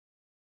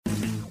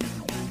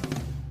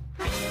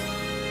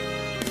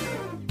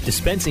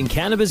Dispensing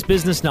cannabis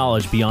business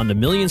knowledge beyond 1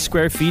 million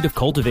square feet of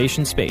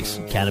cultivation space,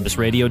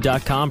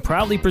 CannabisRadio.com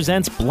proudly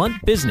presents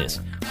Blunt Business,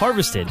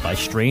 harvested by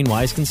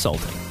Strainwise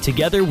Consulting.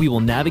 Together, we will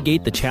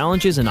navigate the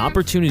challenges and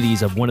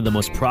opportunities of one of the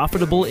most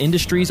profitable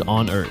industries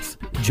on earth.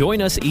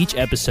 Join us each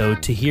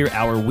episode to hear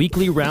our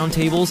weekly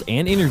roundtables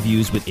and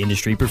interviews with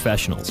industry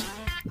professionals.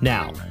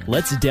 Now,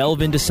 let's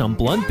delve into some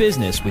blunt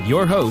business with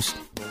your host.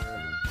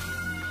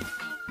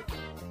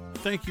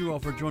 Thank you all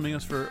for joining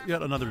us for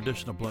yet another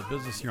edition of Blunt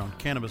Business here on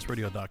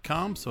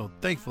CannabisRadio.com. So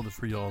thankful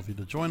for all of you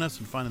to join us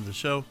and finding the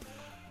show.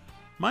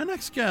 My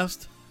next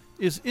guest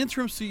is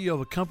interim CEO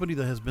of a company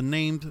that has been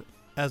named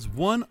as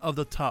one of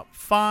the top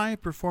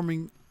 5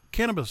 performing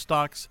cannabis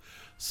stocks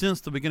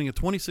since the beginning of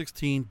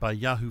 2016 by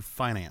Yahoo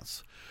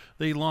Finance.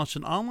 They launched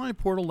an online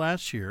portal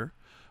last year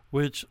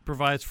which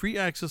provides free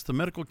access to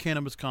medical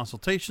cannabis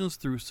consultations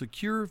through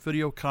secure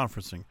video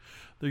conferencing.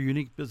 Their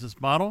unique business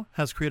model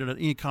has created an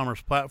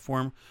e-commerce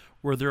platform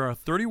where there are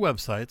 30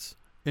 websites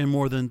in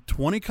more than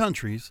 20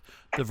 countries,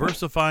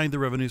 diversifying the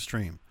revenue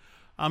stream.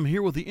 I'm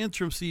here with the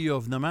interim CEO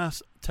of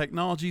Namaste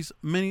Technologies,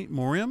 Meni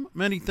Morim.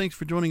 Meni, thanks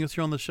for joining us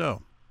here on the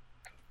show.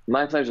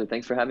 My pleasure.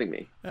 Thanks for having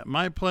me. Yeah,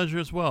 my pleasure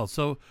as well.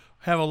 So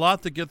have a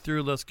lot to get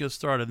through. Let's get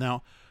started.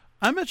 Now,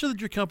 I mentioned that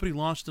your company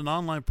launched an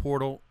online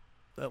portal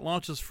that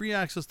launches free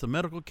access to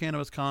medical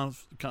cannabis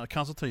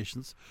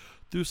consultations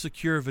through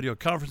secure video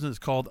conferencing. It's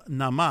called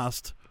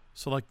Namaste.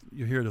 So like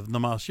you hear of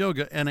Namaste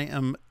Yoga,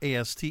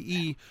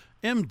 Namaste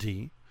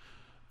MD.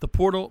 The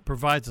portal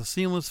provides a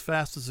seamless,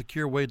 fast, and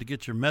secure way to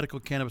get your medical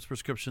cannabis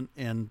prescription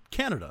in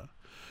Canada.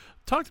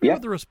 Talk to me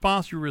about the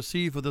response you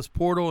received with this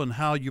portal and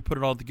how you put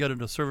it all together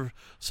to serve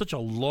such a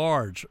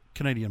large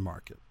Canadian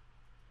market.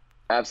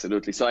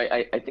 Absolutely. So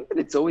I think that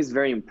it's always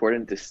very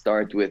important to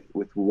start with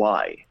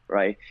why,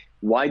 right?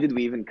 Why did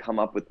we even come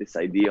up with this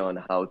idea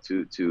on how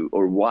to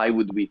or why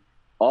would we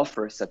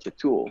offer such a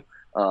tool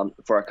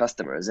for our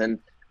customers? And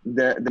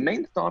the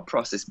main thought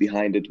process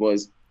behind it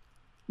was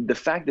the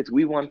fact that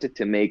we wanted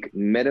to make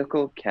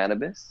medical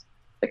cannabis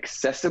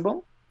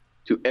accessible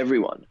to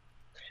everyone.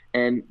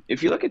 And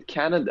if you look at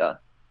Canada,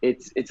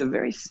 it's a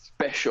very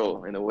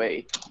special, in a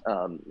way,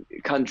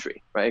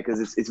 country, right? Because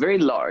it's very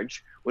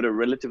large with a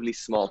relatively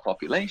small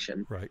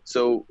population. Right.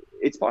 So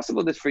it's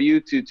possible that for you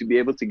to be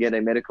able to get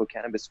a medical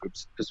cannabis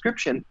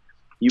prescription,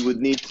 you would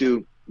need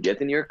to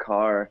get in your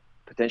car,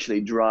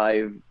 potentially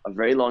drive a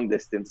very long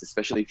distance,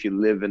 especially if you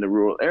live in a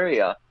rural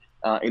area,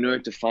 in order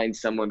to find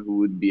someone who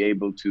would be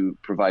able to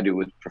provide you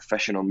with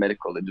professional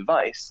medical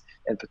advice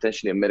and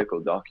potentially a medical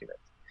document.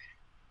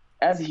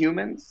 As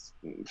humans,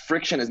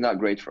 friction is not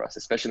great for us,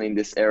 especially in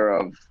this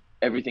era of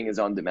everything is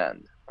on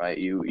demand, right?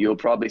 You'll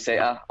probably say,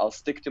 I'll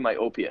stick to my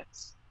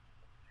opiates.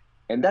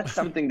 And that's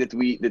something that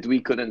we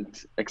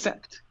couldn't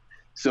accept.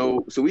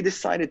 So we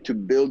decided to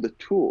build a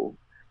tool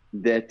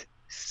that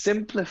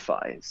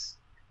simplifies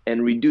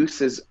and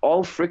reduces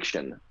all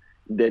friction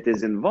that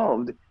is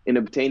involved in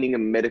obtaining a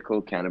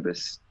medical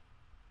cannabis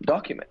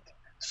document.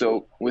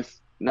 So with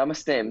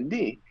Namaste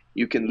MD,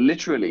 you can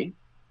literally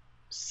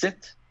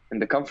sit in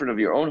the comfort of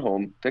your own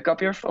home, pick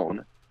up your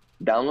phone,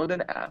 download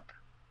an app.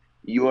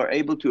 You are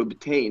able to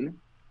obtain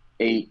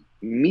a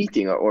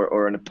meeting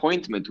or an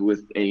appointment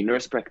with a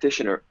nurse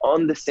practitioner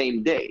on the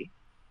same day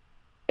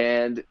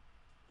and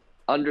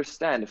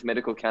understand if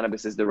medical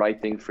cannabis is the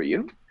right thing for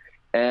you.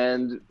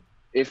 And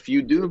if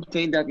you do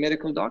obtain that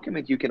medical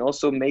document, you can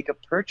also make a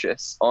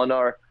purchase on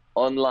our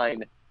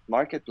online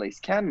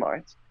marketplace,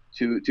 CanMart,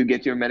 to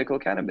get your medical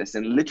cannabis.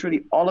 And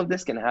literally all of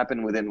this can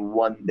happen within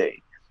one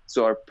day.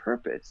 So our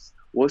purpose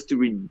was to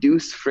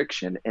reduce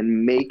friction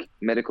and make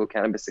medical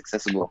cannabis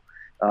accessible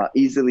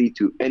easily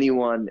to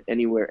anyone,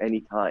 anywhere,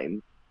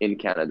 anytime in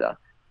Canada.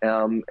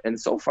 And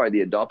so far,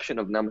 the adoption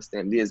of Namaste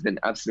MD has been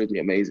absolutely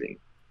amazing.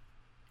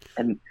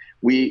 And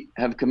we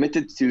have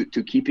committed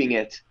to keeping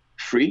it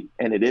free,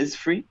 and it is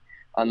free.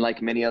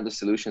 Unlike many other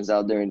solutions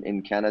out there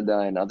in Canada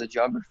and other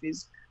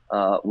geographies,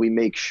 we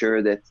make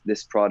sure that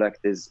this product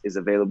is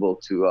available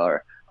to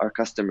our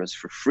customers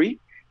for free,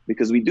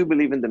 because we do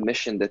believe in the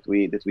mission that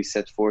we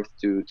set forth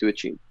to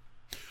achieve.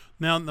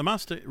 Now,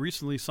 Namaste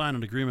recently signed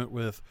an agreement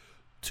with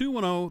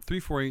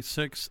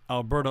 210-3486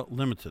 Alberta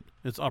Limited.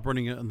 It's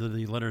operating under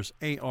the letters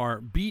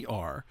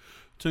ARBR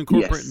to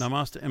incorporate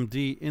Namaste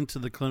MD into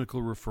the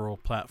clinical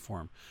referral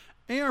platform.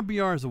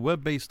 ARBR is a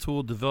web-based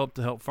tool developed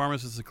to help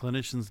pharmacists and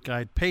clinicians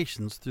guide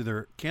patients through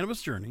their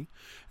cannabis journey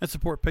and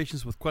support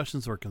patients with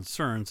questions or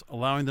concerns,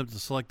 allowing them to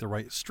select the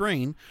right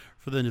strain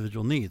for the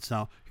individual needs.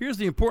 Now, here's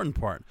the important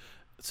part.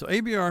 So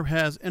ABR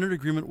has entered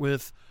agreement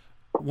with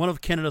one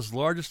of Canada's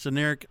largest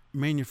generic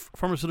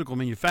pharmaceutical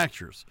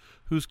manufacturers,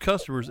 whose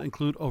customers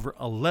include over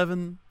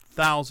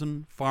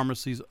 11,000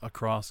 pharmacies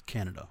across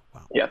Canada.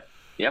 Wow.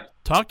 Yep.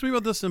 Talk to me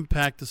about this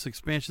impact this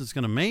expansion is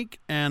going to make,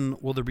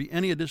 and will there be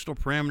any additional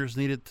parameters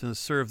needed to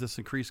serve this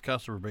increased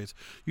customer base?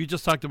 You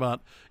just talked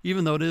about,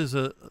 even though it is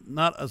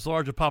not as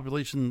large a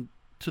population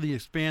to the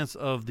expanse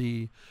of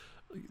the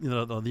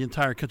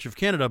entire country of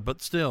Canada,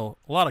 but still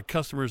a lot of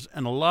customers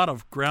and a lot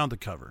of ground to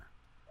cover.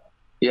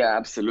 Yeah,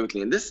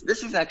 absolutely. And this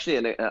is actually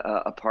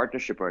a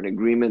partnership or an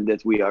agreement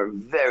that we are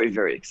very,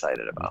 very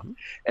excited about.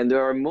 Mm-hmm. And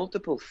there are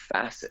multiple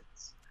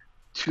facets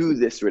to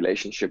this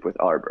relationship with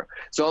Arbor.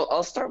 So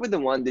I'll start with the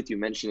one that you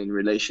mentioned in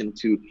relation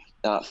to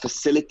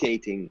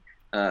facilitating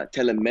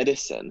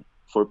telemedicine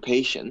for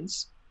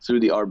patients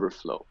through the Arbor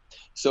flow.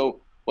 So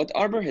what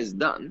Arbor has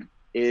done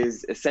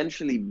is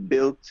essentially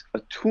built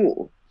a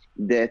tool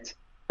that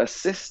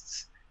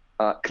assists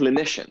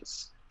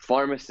clinicians,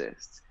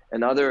 pharmacists,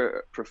 and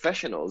other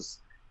professionals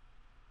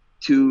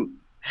to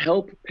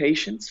help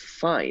patients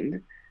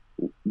find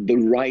the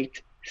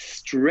right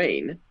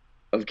strain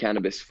of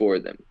cannabis for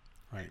them.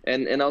 Right.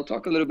 And I'll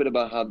talk a little bit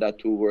about how that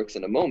tool works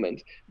in a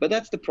moment, but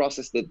that's the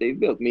process that they've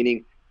built,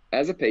 meaning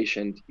as a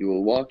patient, you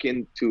will walk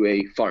into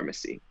a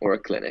pharmacy or a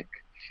clinic.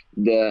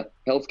 The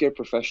healthcare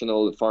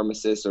professional, the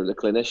pharmacist, or the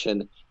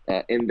clinician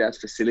in that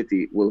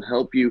facility will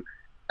help you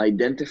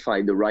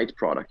identify the right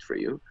product for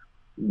you,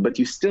 but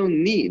you still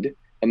need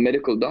a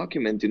medical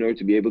document in order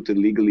to be able to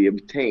legally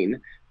obtain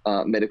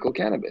medical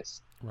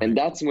cannabis. Right. And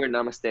that's where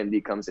Namaste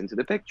MD comes into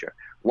the picture.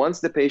 Once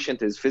the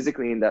patient is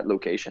physically in that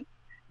location,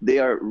 they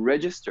are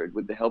registered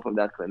with the help of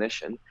that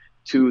clinician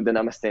to the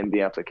Namaste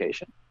MD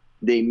application.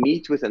 They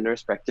meet with a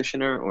nurse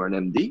practitioner or an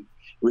MD,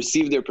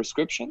 receive their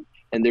prescription,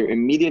 and they're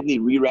immediately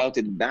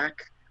rerouted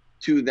back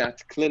to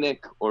that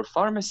clinic or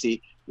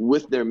pharmacy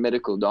with their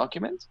medical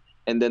document,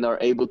 and then are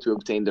able to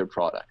obtain their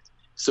product.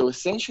 So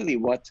essentially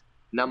what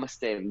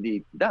Namaste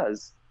MD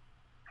does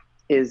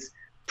is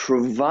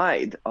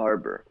provide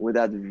Arbor with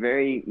that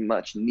very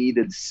much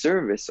needed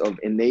service of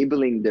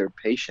enabling their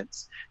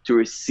patients to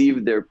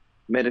receive their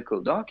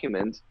medical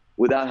document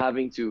without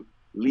having to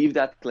leave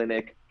that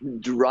clinic,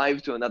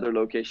 drive to another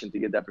location to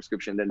get that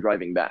prescription, then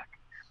driving back.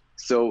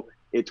 So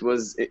it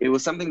was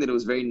something that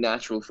was very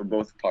natural for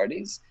both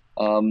parties,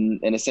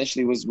 and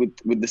essentially was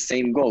with the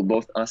same goal.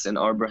 Both us and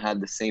Arbor had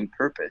the same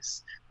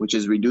purpose, which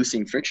is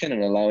reducing friction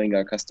and allowing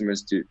our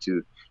customers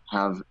to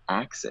have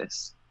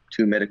access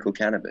to medical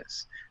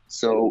cannabis.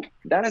 So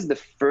that is the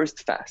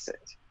first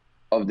facet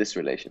of this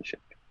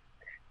relationship.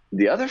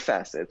 The other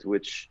facet,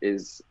 which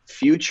is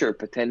future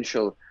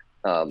potential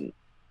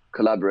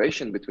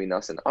collaboration between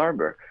us and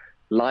Arbor,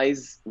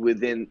 lies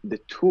within the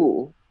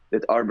tool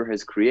that Arbor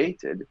has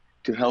created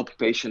to help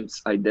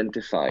patients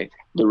identify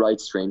the right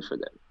strain for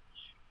them.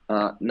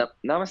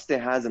 Namaste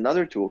has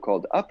another tool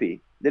called UPI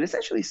that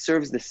essentially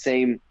serves the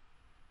same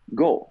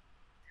goal.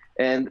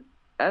 And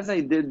as I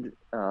did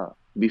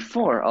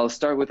before, I'll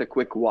start with a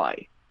quick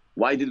why.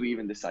 Why did we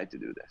even decide to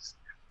do this?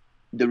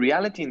 The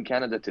reality in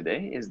Canada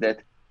today is that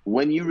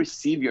when you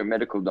receive your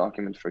medical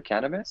document for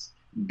cannabis,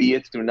 be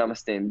it through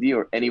Namaste MD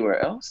or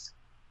anywhere else,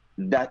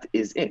 that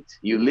is it.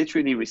 You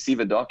literally receive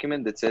a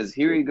document that says,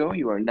 here you go,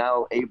 you are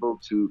now able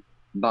to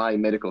buy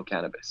medical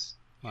cannabis.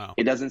 Wow.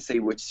 It doesn't say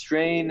which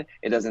strain,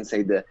 it doesn't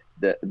say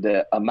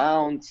the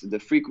amount, the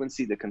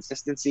frequency, the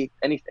consistency,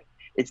 anything.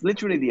 It's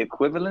literally the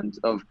equivalent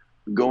of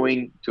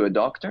going to a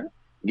doctor,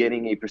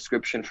 getting a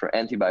prescription for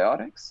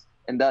antibiotics,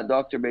 and that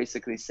doctor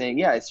basically saying,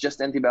 yeah, it's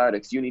just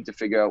antibiotics, you need to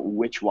figure out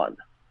which one.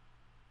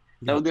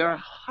 Now, there are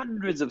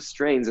hundreds of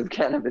strains of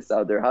cannabis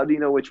out there. How do you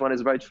know which one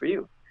is right for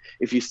you?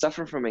 If you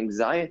suffer from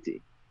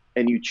anxiety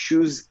and you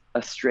choose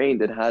a strain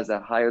that has a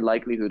higher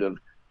likelihood of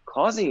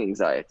causing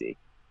anxiety,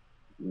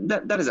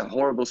 that is a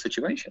horrible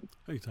situation.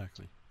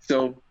 Exactly.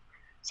 So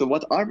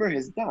what Arbor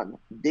has done,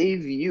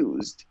 they've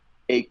used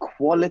a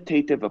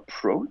qualitative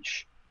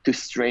approach to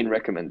strain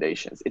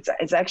recommendations.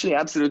 It's actually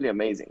absolutely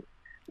amazing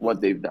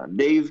what they've done.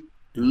 They've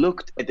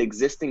looked at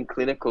existing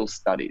clinical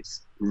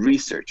studies,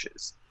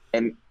 researches,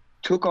 and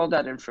took all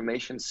that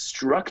information,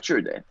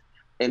 structured it,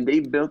 and they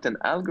built an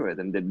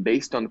algorithm that,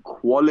 based on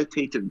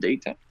qualitative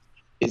data,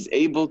 is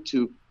able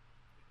to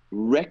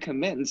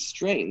recommend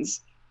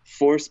strains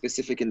for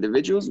specific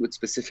individuals with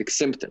specific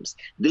symptoms.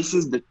 This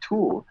is the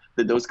tool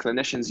that those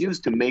clinicians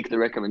use to make the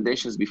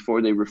recommendations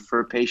before they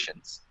refer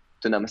patients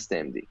to Namaste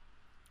MD.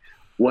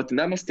 What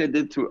Namaste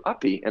did through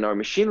UPI and our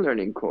machine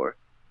learning core,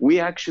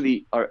 we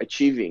actually are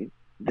achieving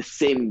the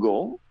same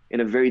goal in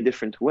a very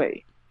different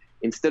way.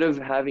 Instead of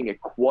having a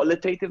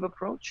qualitative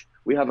approach,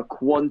 we have a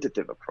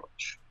quantitative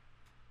approach.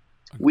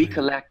 Okay. We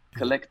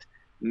collect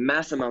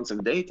mass amounts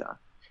of data,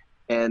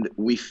 and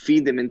we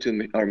feed them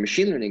into our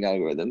machine learning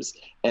algorithms.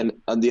 And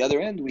on the other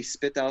end, we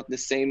spit out the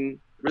same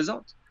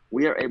result.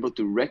 We are able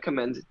to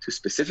recommend to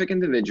specific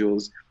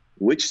individuals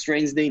which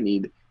strains they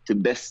need to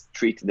best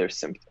treat their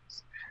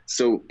symptoms.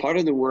 So part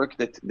of the work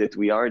that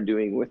we are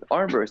doing with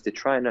Arbor is to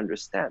try and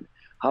understand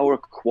how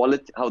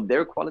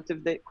their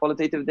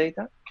qualitative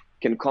data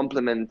can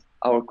complement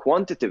our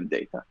quantitative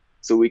data,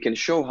 so we can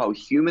show how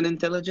human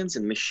intelligence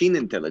and machine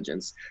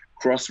intelligence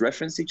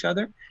cross-reference each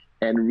other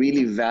and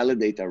really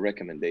validate our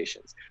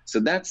recommendations. So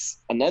that's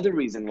another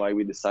reason why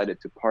we decided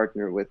to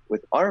partner with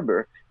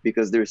Arbor,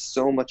 because there's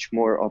so much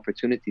more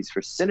opportunities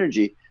for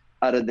synergy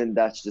other than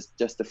that's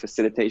just the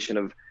facilitation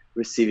of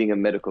receiving a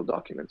medical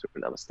document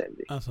through Namaste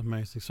MD. That's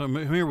amazing. So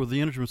I'm here with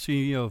the interim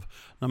CEO of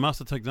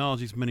Namaste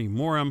Technologies, Mini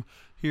Moram.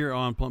 here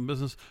on Blunt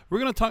Business. We're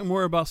going to talk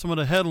more about some of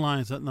the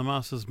headlines that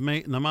Namaste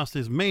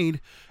has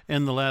made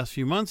in the last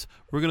few months.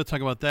 We're going to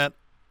talk about that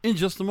in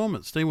just a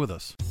moment. Stay with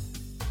us.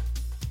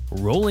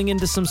 Rolling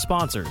into some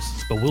sponsors,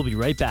 but we'll be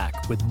right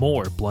back with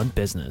more Blunt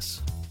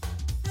Business.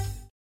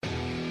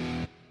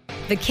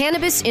 The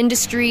cannabis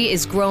industry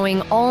is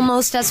growing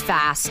almost as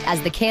fast as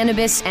the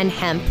cannabis and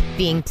hemp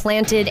being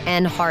planted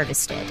and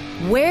harvested.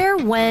 Where,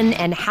 when,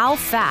 and how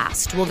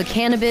fast will the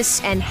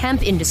cannabis and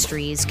hemp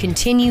industries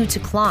continue to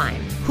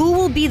climb? Who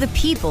will be the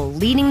people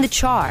leading the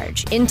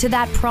charge into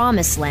that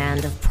promised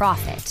land of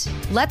profit?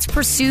 Let's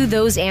pursue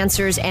those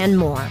answers and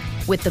more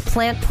with the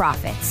Plant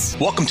Profits.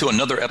 Welcome to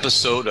another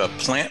episode of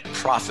Plant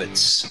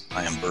Profits.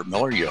 I am Bert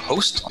Miller, your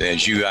host.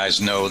 As you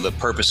guys know, the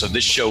purpose of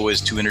this show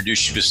is to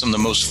introduce you to some of the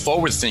most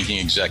forward-thinking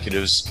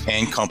executives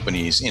and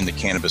companies in the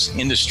cannabis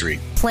industry.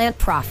 Plant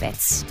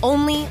Profits,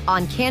 only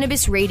on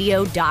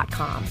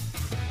CannabisRadio.com.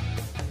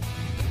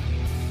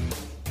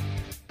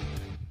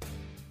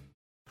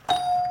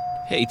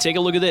 Hey, take a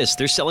look at this.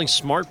 They're selling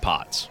smart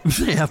pots.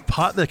 They have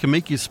pot that can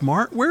make you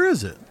smart? Where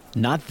is it?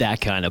 Not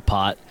that kind of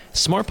pot.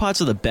 Smart pots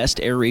are the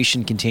best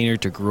aeration container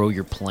to grow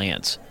your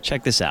plants.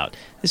 Check this out.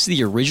 This is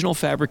the original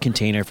fabric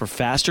container for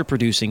faster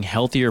producing,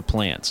 healthier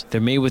plants. They're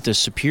made with a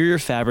superior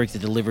fabric that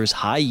delivers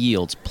high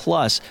yields.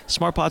 Plus,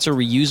 smart pots are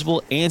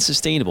reusable and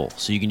sustainable,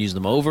 so you can use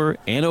them over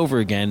and over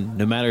again,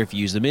 no matter if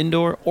you use them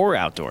indoor or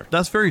outdoor.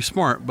 That's very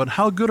smart, but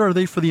how good are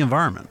they for the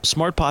environment?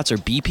 Smart pots are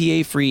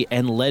BPA-free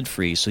and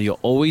lead-free, so you'll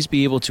always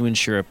be able to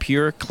ensure a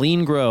pure,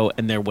 clean grow,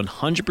 and they're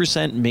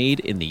 100%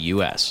 made in the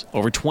U.S.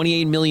 Over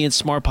 28 million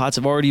smart pots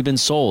have already been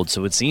sold,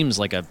 so it seems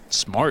like a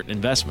smart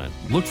investment.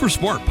 Look for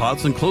smart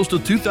pots in close to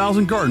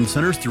 2,000 garden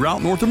centers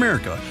throughout North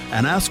America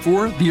and ask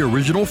for the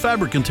original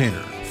fabric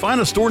container.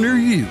 Find a store near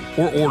you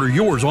or order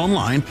yours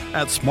online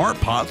at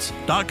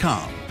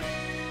smartpots.com.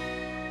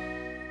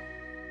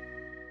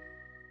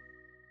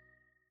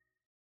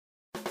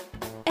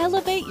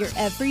 Elevate your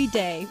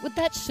everyday with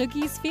that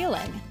Shoogies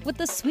feeling with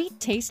the sweet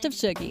taste of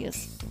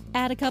Shoogies.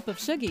 Add a cup of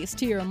Shoogies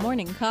to your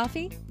morning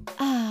coffee.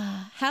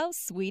 Ah, how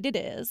sweet it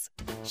is.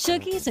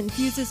 Shoogies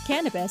infuses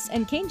cannabis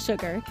and cane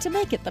sugar to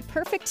make it the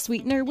perfect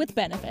sweetener with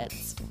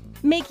benefits.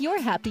 Make your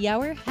happy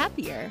hour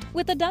happier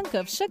with a dunk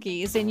of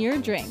Shoogies in your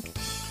drink.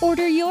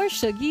 Order your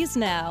Shoogies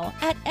now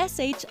at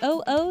SHOOGIES.com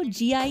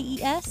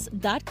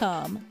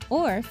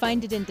or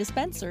find it in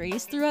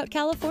dispensaries throughout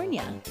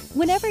California.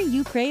 Whenever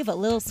you crave a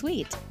little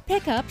sweet,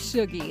 pick up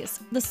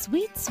Shoogies, the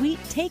sweet, sweet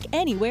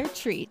take-anywhere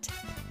treat.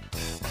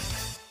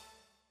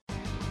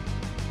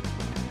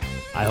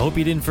 I hope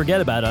you didn't forget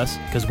about us,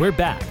 because we're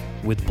back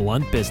with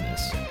Blunt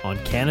Business on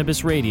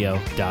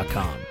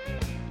CannabisRadio.com.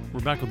 We're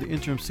back with the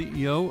interim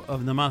CEO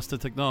of Namaste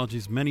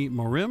Technologies, Meni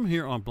Morim,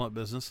 here on Blunt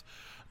Business.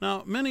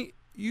 Now, Meni,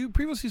 you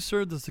previously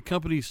served as the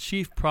company's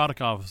chief product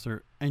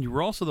officer, and you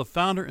were also the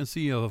founder and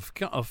CEO of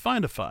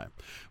Findify,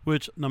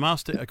 which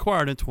Namaste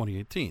acquired in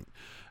 2018.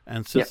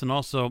 And since then,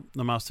 also,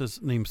 Namaste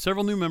has named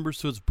several new members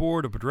to its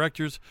board of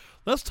directors.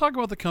 Let's talk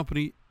about the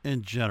company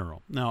in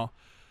general. Now,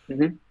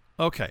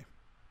 okay.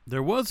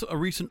 There was a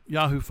recent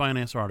Yahoo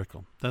Finance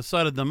article that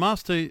cited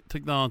Namaste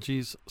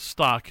Technologies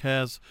stock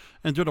has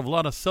endured a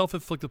lot of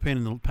self-inflicted pain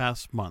in the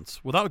past months.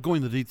 Without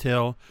going into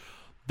detail,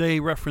 they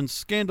referenced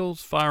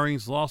scandals,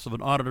 firings, loss of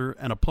an auditor,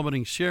 and a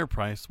plummeting share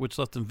price, which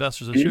left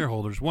investors and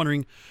shareholders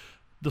wondering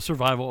the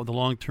survival of the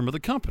long term of the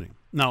company.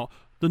 Now,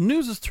 the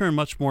news has turned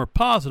much more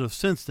positive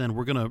since then.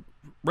 We're going to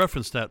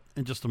reference that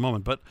in just a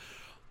moment. But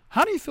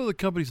how do you feel the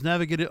company's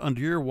navigated under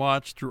your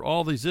watch through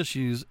all these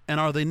issues, and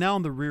are they now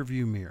in the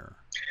rearview mirror?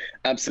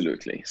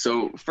 Absolutely.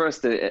 So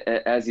first,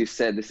 as you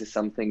said, this is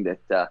something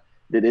that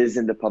is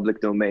in the public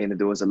domain.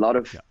 There was a lot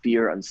of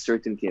fear,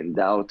 uncertainty, and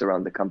doubt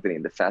around the company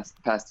in the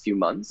past few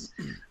months.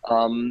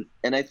 And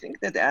I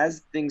think that as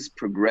things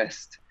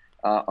progressed,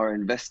 our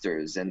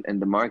investors and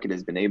the market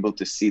has been able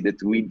to see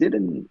that we did,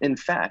 in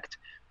fact,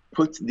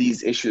 put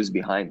these issues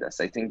behind us.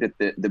 I think that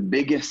the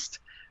biggest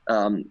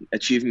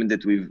achievement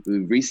that we've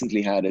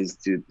recently had is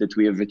that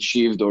we have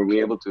achieved, or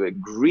we're able to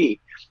agree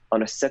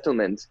on a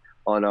settlement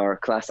on our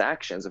class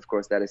actions. Of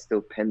course, that is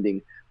still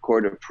pending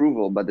court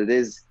approval, but it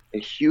is a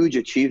huge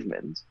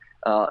achievement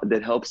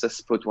that helps us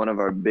put one of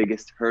our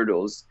biggest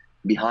hurdles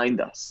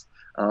behind us.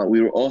 We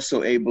were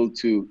also able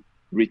to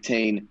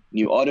retain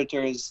new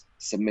auditors,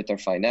 submit our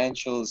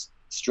financials,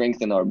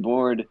 strengthen our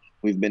board.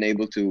 We've been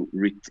able to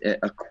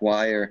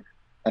acquire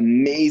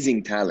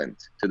amazing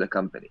talent to the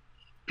company.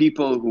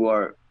 People who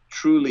are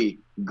truly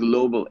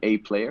global A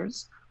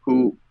players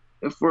who,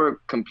 if we're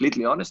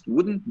completely honest,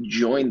 wouldn't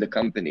join the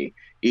company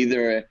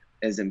either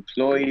as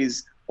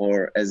employees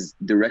or as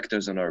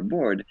directors on our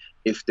board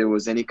if there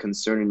was any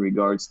concern in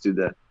regards to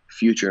the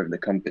future of the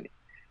company.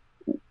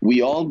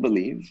 We all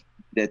believe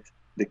that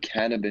the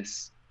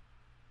cannabis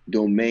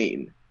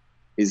domain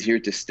is here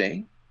to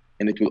stay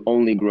and it will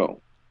only grow.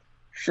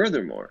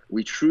 Furthermore,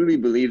 we truly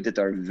believe that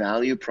our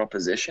value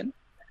proposition,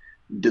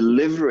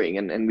 delivering,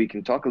 and we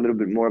can talk a little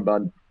bit more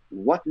about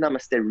what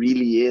Namaste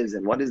really is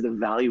and what is the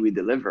value we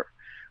deliver.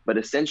 But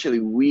essentially,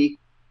 we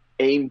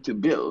aim to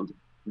build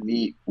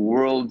the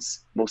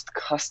world's most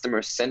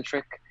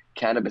customer-centric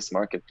cannabis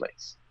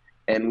marketplace.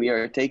 And we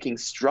are taking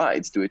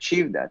strides to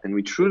achieve that. And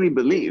we truly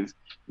believe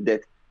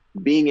that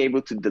being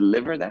able to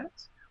deliver that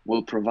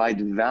will provide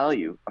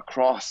value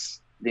across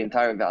the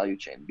entire value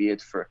chain, be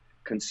it for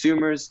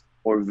consumers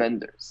or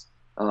vendors.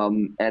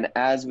 And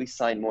as we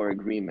sign more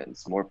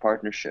agreements, more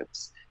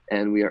partnerships,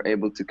 and we are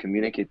able to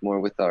communicate more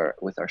with our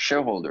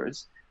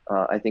shareholders,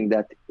 I think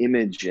that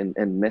image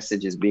and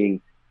message is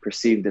being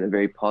perceived in a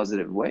very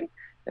positive way.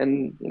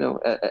 And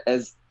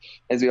as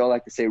we all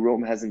like to say,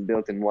 Rome wasn't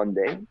built in one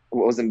day.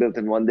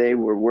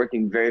 We're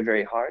working very,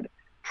 very hard.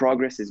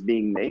 Progress is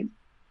being made,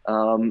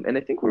 and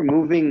I think we're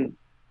moving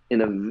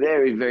in a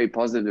very, very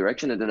positive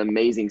direction at an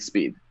amazing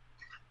speed.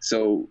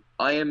 So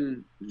I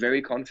am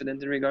very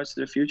confident in regards to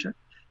the future,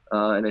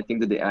 and I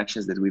think that the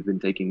actions that we've been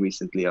taking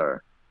recently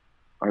are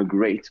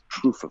great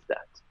proof of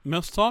that.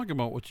 Let's talk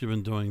about what you've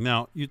been doing.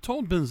 Now, you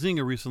told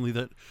Benzinga recently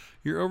that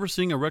you're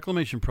overseeing a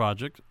reclamation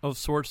project of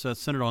sorts that's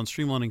centered on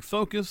streamlining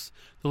focus,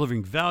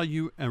 delivering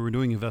value, and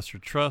renewing investor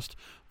trust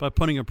by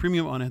putting a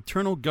premium on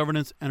internal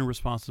governance and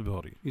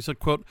responsibility. You said,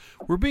 quote,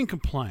 "We're being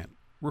compliant.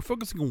 We're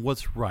focusing on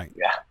what's right.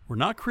 Yeah. We're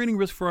not creating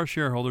risk for our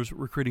shareholders.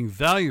 We're creating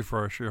value for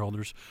our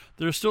shareholders.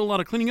 There's still a lot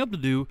of cleaning up to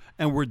do,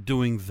 and we're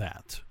doing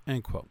that,"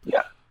 end quote.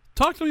 Yeah.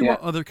 Talk to me what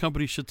other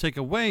companies should take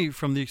away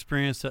from the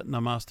experience that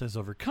Namaste has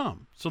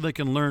overcome so they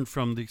can learn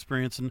from the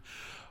experience. And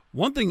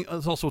one thing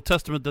is also a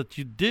testament that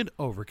you did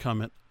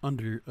overcome it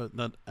under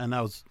that, and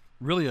that was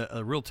really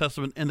a real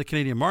testament in the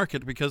Canadian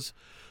market, because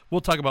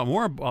we'll talk about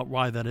more about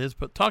why that is,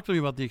 but talk to me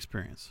about the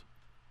experience.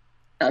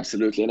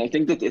 Absolutely. And I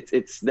think that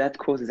it's that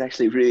quote is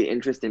actually really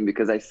interesting,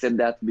 because I said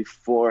that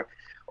before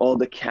all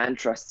the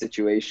CanTrust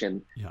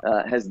situation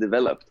has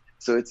developed.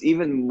 So it's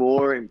even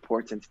more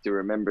important to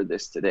remember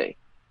this today.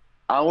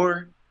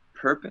 Our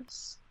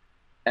purpose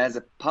as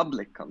a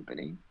public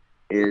company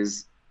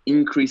is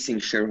increasing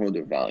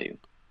shareholder value.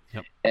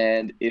 Yep.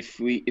 And if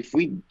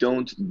we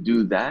don't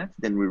do that,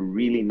 then we're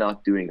really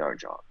not doing our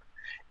job.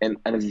 And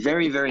a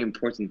very, very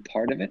important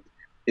part of it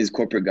is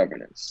corporate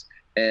governance.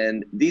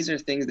 And these are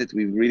things that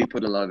we've really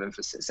put a lot of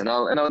emphasis. And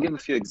I'll give a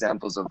few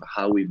examples of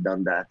how we've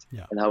done that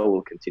and how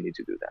we'll continue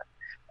to do that.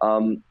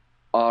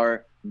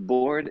 Our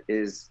board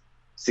is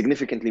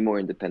significantly more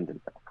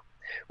independent now.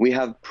 We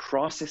have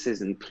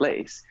processes in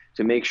place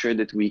to make sure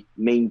that we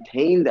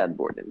maintain that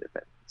board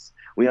independence.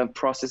 We have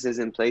processes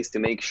in place to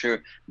make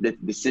sure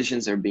that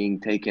decisions are being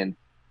taken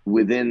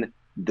within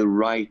the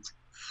right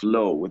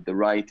flow, with the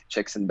right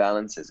checks and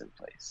balances in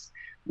place.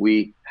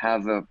 We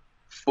have a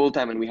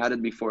full-time, and we had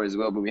it before as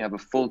well, but we have a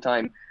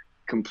full-time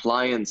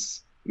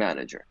compliance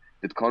manager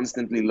that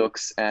constantly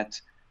looks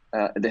at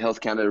the Health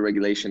Canada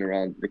regulation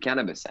around the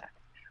Cannabis Act.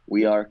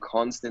 We are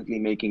constantly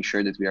making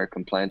sure that we are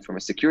compliant from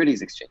a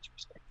securities exchange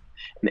perspective.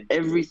 And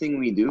everything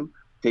we do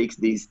takes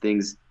these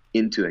things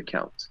into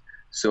account.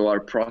 So our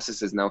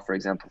processes now, for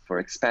example, for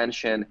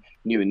expansion,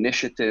 new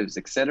initiatives,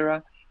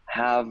 etc.,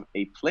 have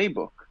a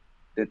playbook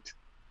that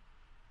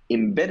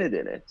embedded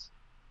in it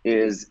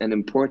is an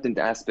important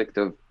aspect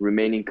of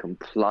remaining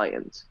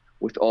compliant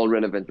with all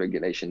relevant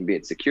regulation, be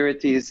it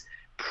securities,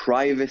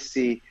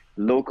 privacy,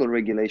 local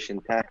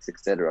regulation, tax,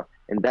 etc.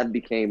 And that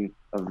became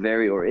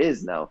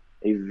is now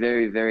a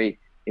very, very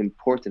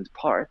important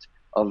part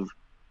of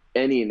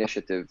any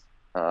initiative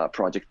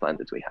project plan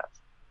that we have.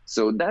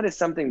 So that is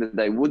something that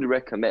I would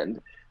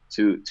recommend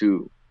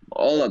to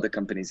all other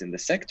companies in the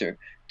sector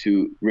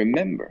to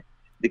remember.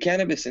 The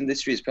cannabis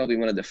industry is probably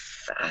one of the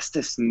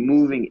fastest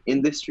moving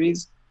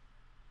industries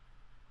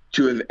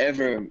to have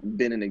ever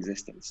been in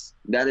existence.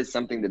 That is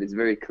something that is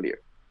very clear.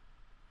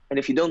 And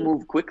if you don't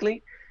move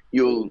quickly,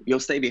 you'll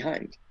stay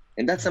behind.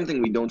 And that's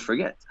something we don't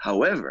forget.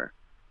 However,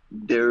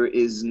 there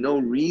is no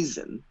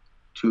reason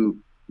to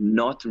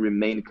not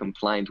remain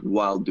compliant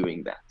while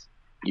doing that.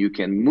 You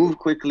can move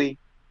quickly,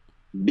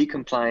 be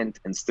compliant,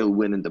 and still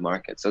win in the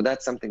market. So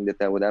that's something that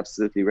I would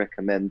absolutely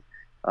recommend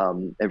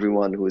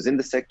everyone who is in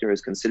the sector,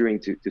 is considering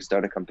to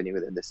start a company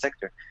within the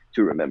sector,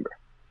 to remember.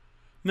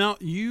 Now,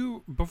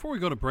 before we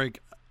go to break,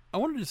 I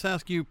wanted to just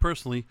ask you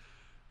personally,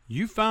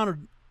 you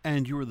founded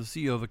and you were the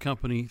CEO of a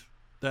company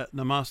that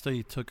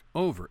Namaste took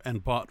over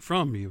and bought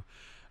from you.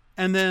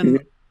 And then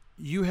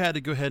you had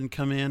to go ahead and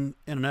come in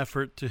an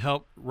effort to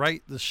help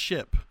right the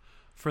ship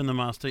for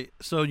Namaste.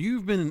 So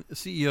you've been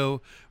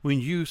CEO when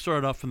you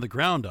started off from the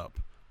ground up,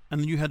 and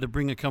then you had to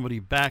bring a company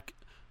back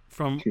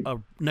from a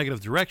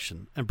negative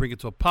direction and bring it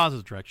to a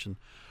positive direction.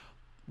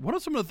 What are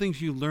some of the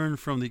things you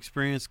learned from the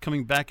experience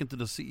coming back into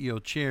the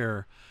CEO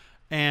chair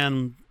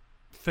and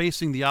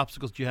facing the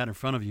obstacles you had in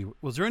front of you?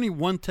 Was there any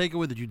one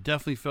takeaway that you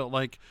definitely felt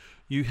like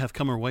you have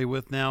come away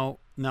with now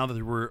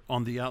that we're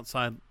on the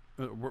outside,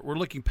 we're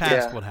looking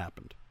past what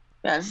happened?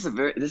 Yeah, this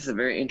is a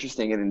very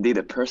interesting and indeed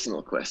a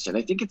personal question.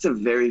 I think it's a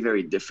very,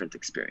 very different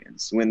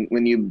experience.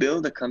 When you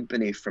build a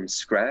company from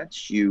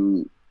scratch,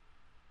 you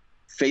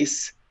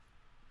face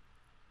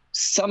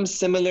some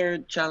similar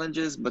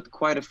challenges, but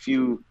quite a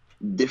few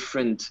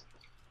different,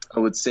 I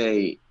would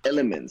say,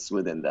 elements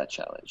within that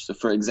challenge. So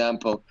for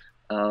example,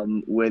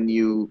 when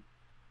you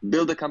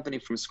build a company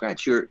from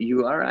scratch,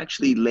 you are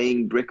actually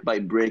laying brick by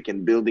brick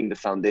and building the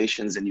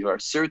foundations, and you are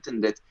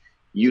certain that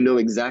you know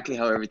exactly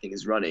how everything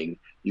is running.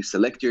 You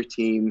select your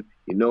team,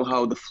 you know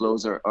how the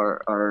flows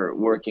are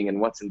working and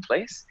what's in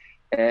place,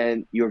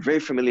 and you're very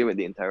familiar with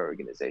the entire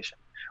organization.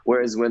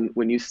 Whereas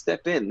when you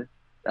step in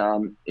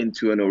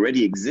into an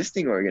already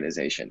existing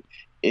organization,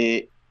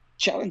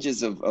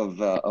 challenges of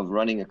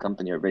running a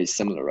company are very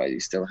similar, right? You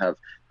still have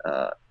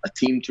a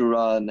team to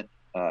run,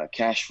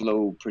 cash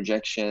flow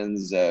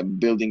projections,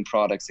 building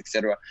products,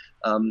 etc.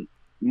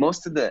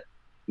 Most of the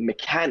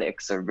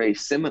mechanics are very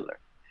similar.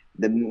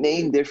 The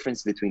main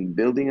difference between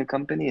building a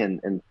company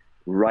and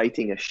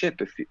righting a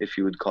ship, if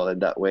you would call it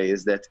that way,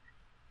 is that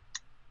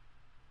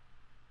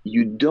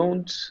you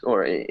don't,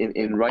 or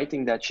in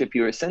righting that ship,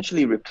 you're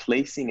essentially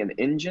replacing an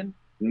engine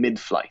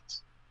mid-flight,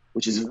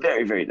 which is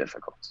very, very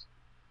difficult.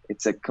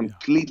 It's a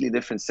completely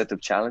different set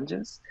of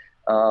challenges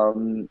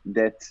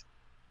that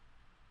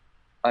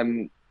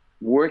I'm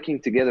working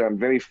together. I'm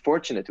very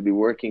fortunate to be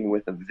working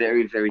with a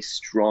very, very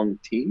strong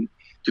team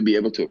to be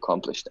able to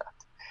accomplish that.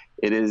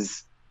 It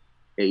is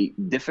a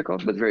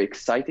difficult but very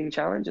exciting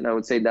challenge, and I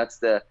would say that's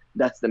the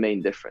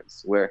main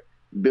difference, where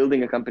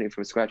building a company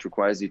from scratch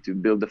requires you to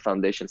build the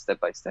foundation step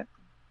by step,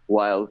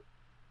 while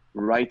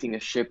righting a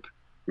ship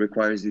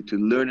requires you to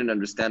learn and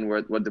understand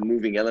what the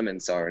moving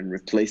elements are and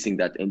replacing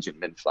that engine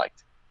mid-flight.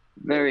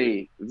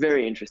 Very,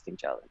 very interesting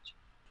challenge.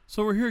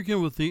 So we're here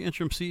again with the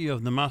interim CEO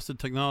of Namaste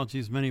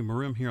Technologies, Meni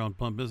Marim, here on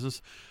Blunt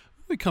Business.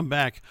 When we come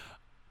back,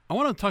 I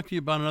want to talk to you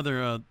about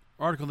another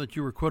article that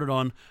you were quoted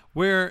on,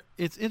 where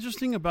it's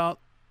interesting about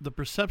the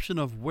perception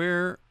of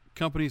where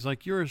companies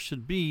like yours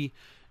should be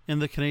in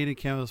the Canadian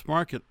cannabis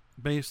market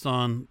based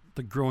on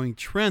the growing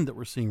trend that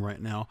we're seeing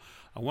right now.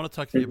 I want to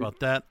talk to you about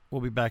that.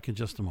 We'll be back in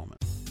just a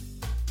moment.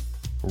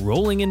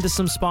 Rolling into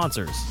some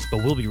sponsors,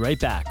 but we'll be right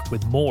back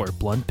with more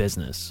Blunt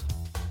Business.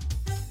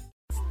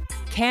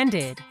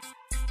 Candid,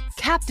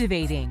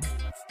 captivating,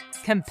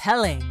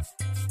 compelling.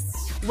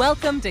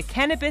 Welcome to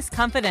Cannabis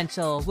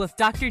Confidential with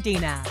Dr.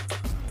 Dina.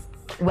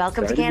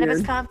 Welcome to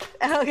Cannabis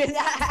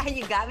Okay,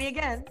 you got me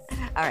again.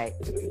 All right.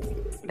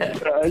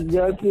 I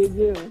got you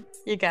again.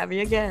 You got me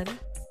again.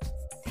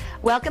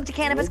 Welcome to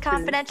Cannabis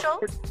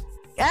Confidential.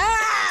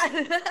 Ah!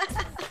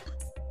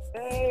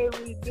 Hey,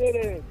 we did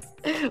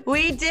it.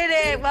 We did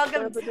it.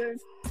 Welcome.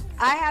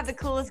 I have the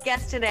coolest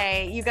guest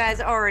today. You guys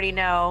already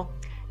know.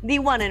 The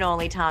one and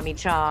only Tommy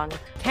Chong.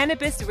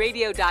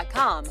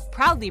 CannabisRadio.com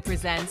proudly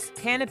presents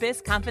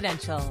Cannabis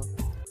Confidential.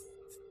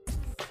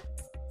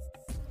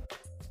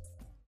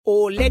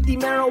 Oh, let the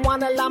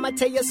marijuana llama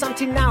tell you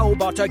something now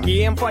about a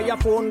game for your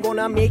phone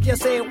gonna make you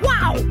say,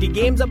 wow! The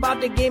game's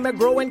about the game of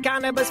growing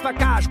cannabis for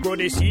cash. Grow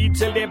the seed,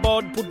 sell the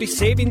bud, put the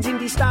savings in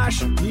the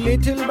stash.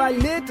 Little by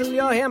little,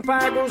 your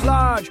empire grows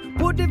large.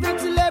 Put the big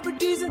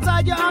celebrities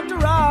inside your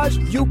entourage.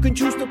 You can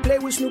choose to play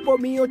with Snoop or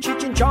me or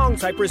Cheech and Chong.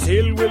 Cypress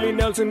Hill, Willie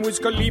Nelson, Wiz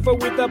Khalifa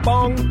with a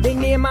bong. The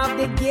name of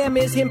the game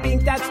is Hemp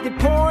Inc., that's the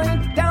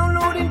point.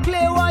 Download and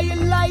play while you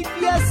light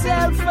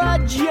yourself a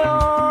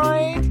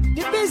joint.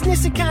 The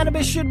business of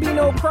cannabis should be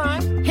no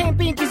crime. Hemp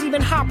Inc. is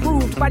even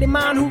hot-proofed by the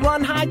man who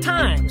run High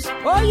Times.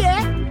 Oh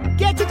yeah?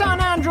 Get it on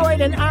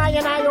Android and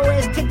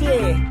iOS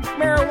today.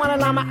 Marijuana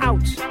llama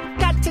out.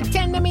 Got to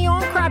tend to me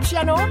own crops,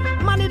 you know.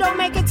 Money don't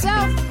make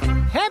itself.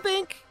 Hemp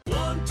Inc.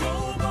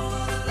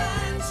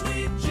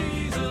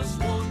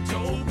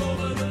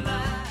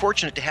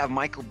 Fortunate to have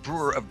Michael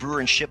Brewer of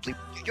Brewer & Shipley.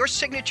 Your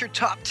signature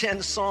top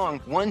 10 song,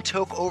 One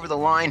Toke Over the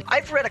Line.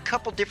 I've read a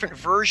couple different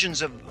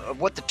versions of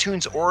what the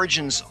tune's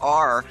origins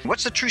are.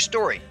 What's the true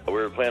story? We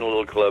were playing a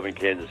little club in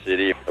Kansas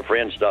City. A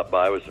friend stopped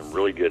by with some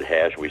really good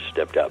hash. We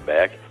stepped out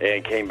back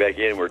and came back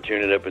in. We're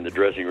tuning up in the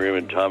dressing room,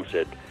 and Tom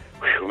said,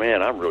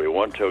 man, I'm really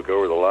one toke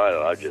over the line.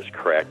 And I just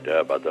cracked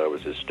up. I thought it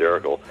was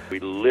hysterical. We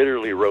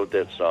literally wrote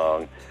that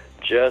song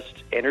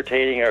just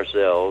entertaining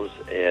ourselves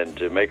and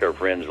to make our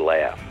friends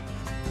laugh.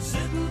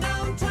 Sitting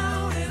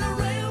downtown in a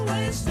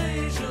railway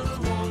station,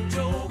 one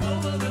toke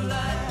over the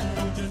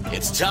line.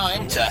 It's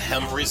time to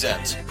Hemp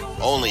Present,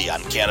 only on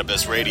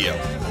Cannabis Radio.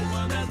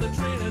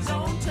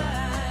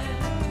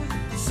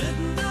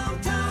 Sitting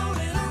downtown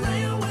in a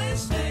railway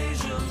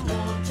station,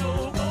 one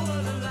toke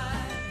over the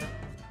line.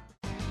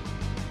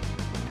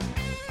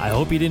 I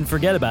hope you didn't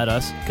forget about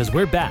us, because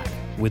we're back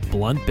with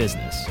Blunt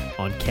Business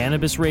on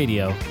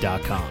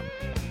CannabisRadio.com.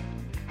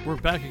 We're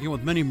back again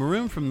with Meni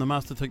Marim from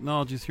Namaste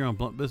Technologies here on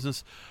Blunt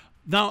Business.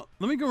 Now,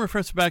 let me go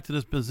reference back to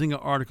this Bazinga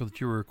article that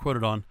you were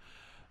quoted on.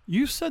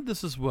 You said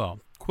this as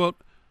well,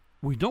 quote,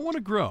 we don't want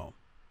to grow.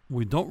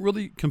 We don't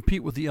really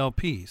compete with the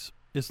LPs.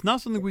 It's not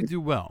something we do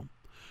well.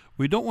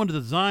 We don't want to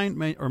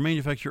design or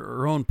manufacture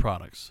our own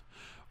products.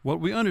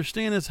 What we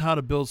understand is how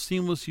to build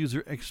seamless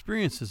user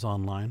experiences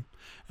online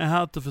and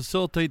how to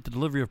facilitate the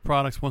delivery of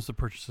products once the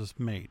purchase is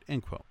made,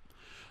 end quote.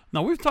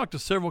 Now, we've talked to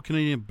several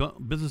Canadian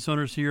business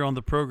owners here on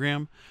the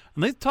program,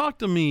 and they've talked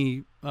to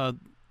me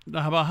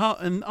about how,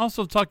 and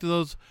also talked to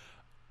those,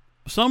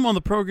 some on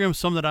the program,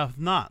 some that I've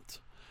not.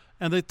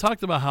 And they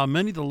talked about how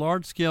many of the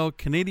large-scale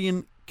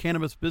Canadian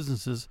cannabis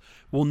businesses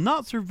will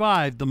not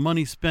survive the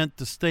money spent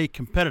to stay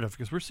competitive,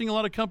 because we're seeing a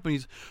lot of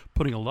companies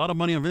putting a lot of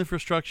money on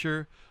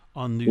infrastructure,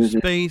 on new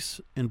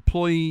space,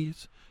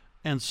 employees,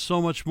 and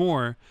so much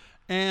more.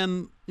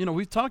 And,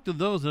 we've talked to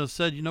those that have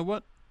said, you know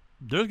what,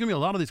 there's going to be a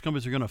lot of these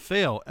companies that are going to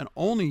fail, and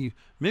only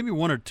maybe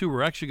one or two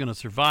are actually going to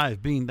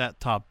survive being that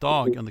top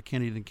dog on the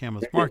Canadian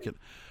cannabis market.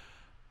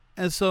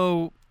 And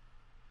so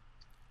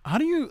how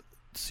do you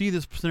see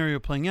this scenario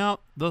playing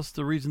out, thus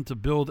the reason to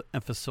build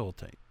and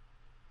facilitate?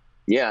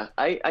 Yeah,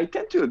 I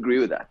tend to agree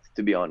with that,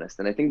 to be honest.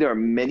 And I think there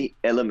are many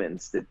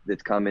elements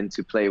that come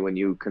into play when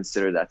you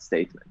consider that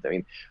statement. I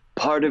mean,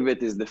 part of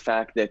it is the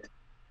fact that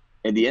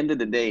at the end of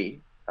the day,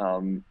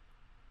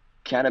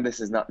 cannabis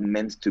is not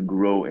meant to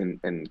grow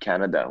in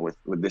Canada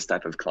with this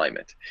type of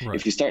climate. Right.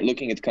 If you start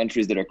looking at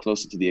countries that are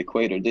closer to the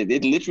equator,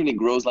 it literally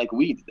grows like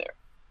weed there.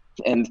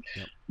 And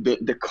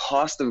the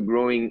cost of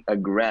growing a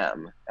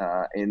gram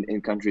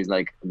in countries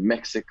like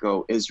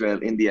Mexico, Israel,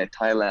 India,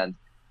 Thailand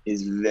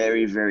is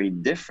very, very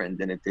different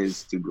than it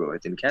is to grow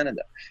it in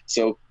Canada.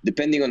 So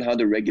depending on how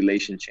the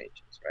regulation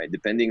changes, right?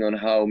 Depending on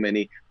how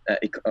many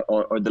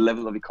or the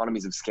level of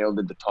economies of scale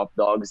that the top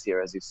dogs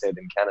here, as you said,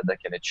 in Canada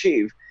can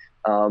achieve,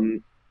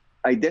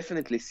 I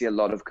definitely see a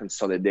lot of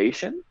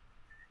consolidation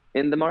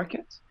in the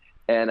market,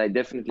 and I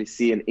definitely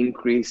see an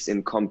increase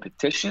in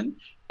competition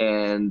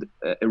and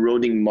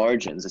eroding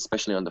margins,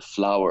 especially on the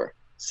flower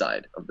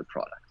side of the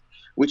product,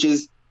 which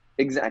is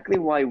exactly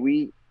why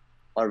we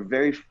are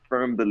very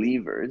firm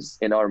believers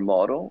in our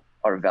model,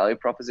 our value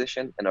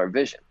proposition, and our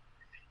vision.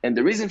 And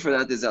the reason for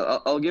that is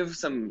I'll give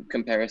some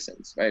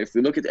comparisons, right? If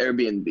we look at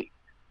Airbnb,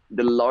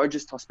 the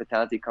largest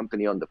hospitality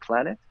company on the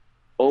planet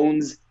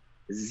owns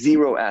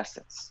 0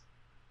 assets.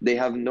 They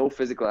have no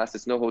physical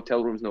assets, no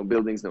hotel rooms, no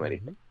buildings, no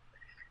anything.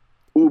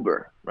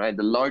 Uber, right?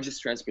 The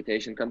largest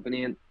transportation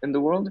company in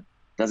the world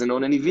doesn't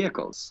own any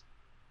vehicles.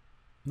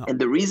 No. And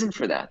the reason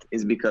for that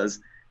is because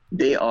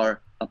they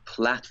are a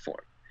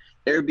platform.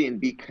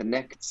 Airbnb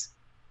connects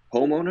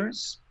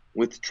homeowners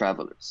with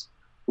travelers.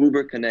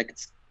 Uber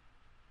connects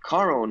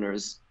car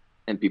owners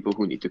and people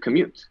who need to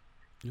commute.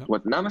 Yep.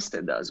 What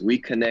Namaste does, we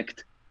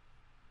connect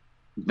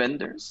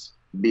vendors,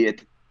 be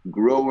it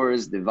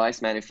growers,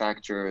 device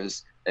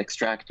manufacturers,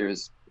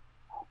 extractors,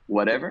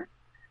 whatever,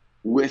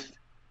 with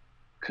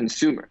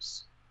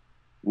consumers.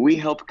 We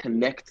help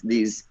connect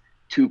these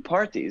two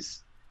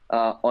parties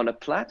on a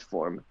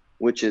platform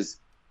which is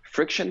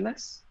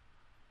frictionless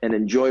and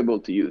enjoyable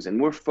to use. And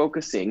we're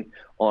focusing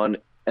on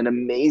an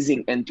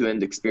amazing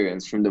end-to-end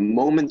experience from the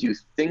moment you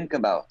think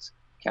about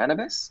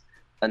cannabis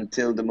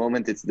until the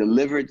moment it's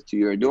delivered to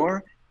your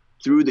door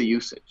through the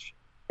usage.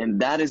 And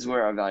that is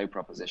where our value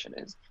proposition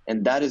is.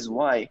 And that is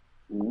why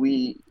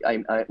we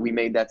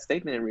made that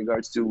statement in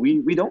regards to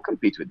we don't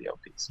compete with the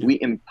LPs. Yeah. We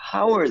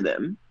empower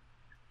them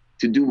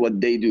to do what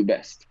they do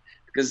best,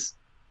 because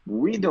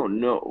we don't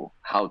know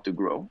how to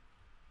grow.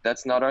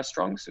 That's not our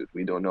strong suit.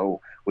 We don't know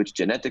which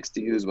genetics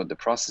to use, what the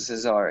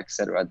processes are,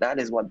 etc. That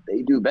is what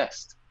they do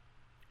best.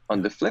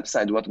 On the flip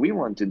side, what we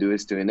want to do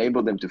is to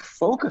enable them to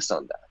focus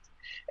on that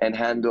and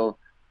handle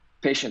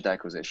patient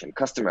acquisition,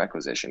 customer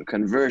acquisition,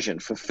 conversion,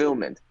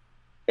 fulfillment,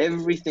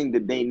 everything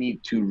that they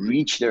need to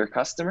reach their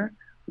customer,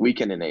 we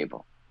can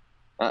enable.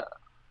 A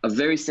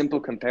very simple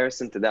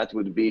comparison to that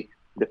would be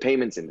the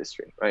payments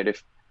industry, right?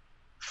 If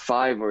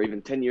 5 or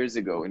even 10 years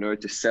ago, in order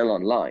to sell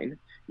online,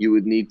 you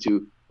would need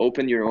to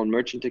open your own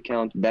merchant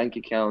account, bank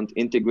account,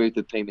 integrate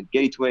the payment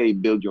gateway,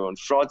 build your own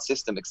fraud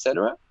system,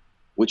 etc.,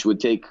 which would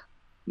take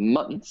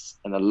months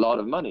and a lot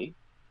of money.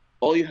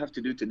 All you have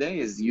to do today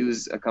is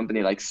use a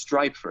company like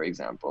Stripe, for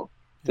example.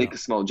 Take a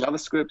small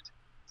JavaScript,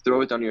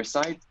 throw it on your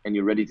site, and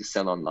you're ready to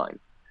sell online.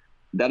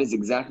 That is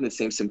exactly the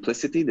same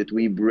simplicity that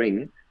we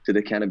bring to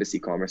the cannabis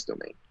e-commerce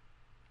domain.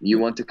 You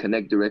want to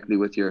connect directly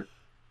with your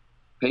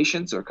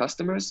patients or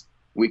customers,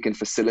 we can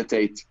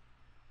facilitate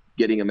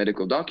getting a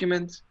medical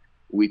document.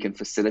 We can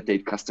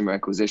facilitate customer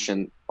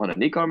acquisition on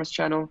an e-commerce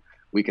channel.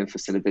 We can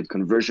facilitate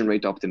conversion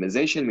rate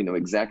optimization. We know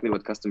exactly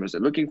what customers are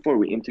looking for.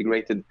 We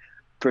integrated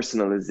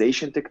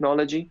personalization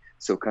technology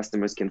so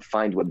customers can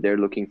find what they're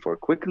looking for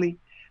quickly.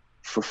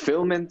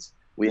 Fulfillment,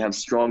 we have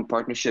strong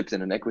partnerships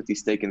and an equity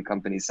stake in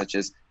companies such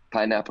as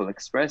Pineapple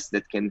Express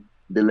that can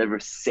deliver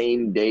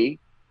same-day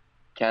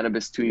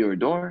cannabis to your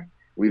door.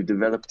 We've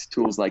developed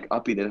tools like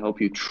Uppy that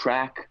help you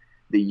track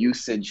the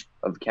usage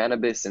of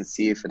cannabis and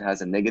see if it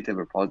has a negative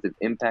or positive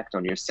impact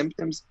on your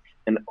symptoms.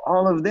 And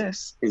all of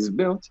this is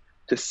built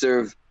to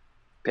serve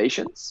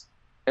patients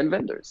and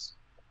vendors.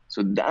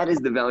 So that is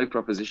the value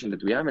proposition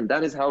that we have. And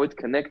that is how it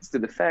connects to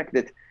the fact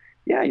that,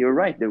 yeah, you're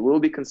right, there will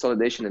be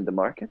consolidation in the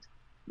market,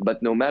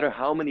 but no matter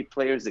how many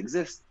players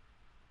exist,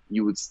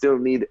 you would still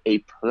need a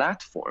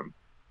platform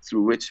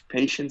through which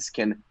patients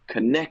can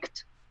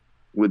connect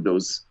with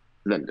those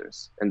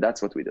vendors. And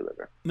that's what we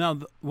deliver. Now,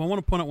 I want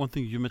to point out one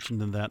thing you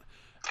mentioned in that,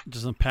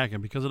 just unpack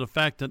it, because of the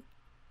fact that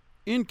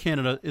in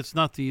Canada, it's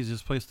not the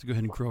easiest place to go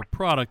ahead and grow a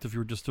product if you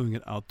were just doing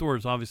it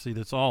outdoors. Obviously,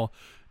 that's all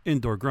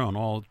indoor grown,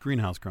 all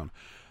greenhouse grown.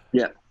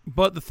 Yeah.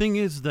 But the thing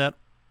is that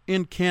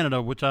in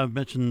Canada, which I've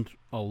mentioned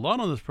a lot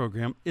on this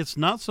program, it's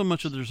not so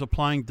much that there's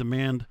applying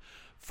demand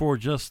for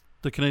just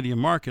the Canadian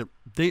market.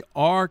 They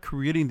are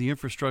creating the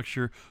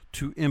infrastructure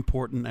to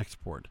import and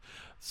export.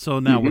 So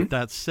now, with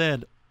that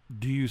said,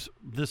 do you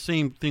the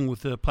same thing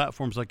with the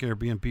platforms like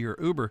Airbnb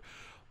or Uber?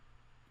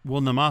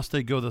 Will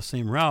Namaste go the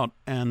same route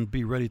and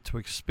be ready to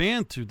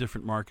expand to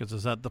different markets?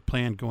 Is that the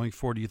plan going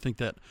forward? Do you think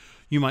that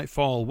you might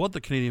follow what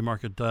the Canadian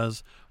market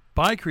does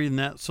by creating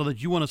that, so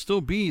that you want to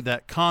still be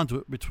that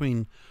conduit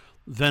between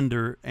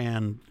vendor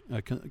and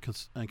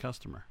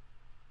customer?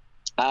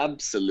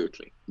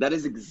 Absolutely. That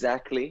is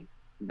exactly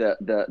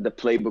the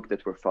playbook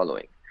that we're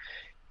following.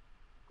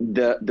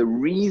 The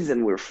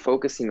reason we're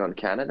focusing on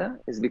Canada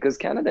is because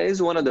Canada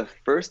is one of the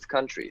first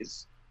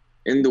countries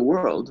in the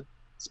world,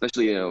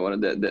 especially one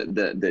of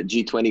the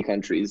G20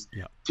 countries,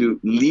 to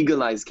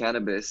legalize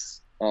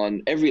cannabis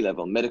on every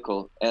level,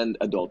 medical and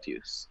adult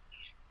use.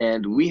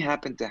 And we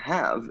happen to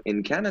have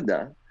in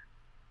Canada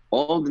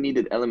all the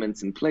needed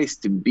elements in place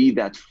to be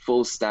that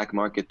full stack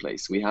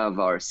marketplace. We have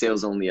our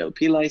sales only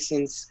LP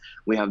license,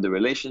 we have the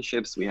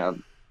relationships, we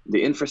have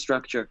the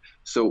infrastructure.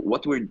 So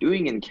what we're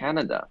doing in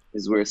Canada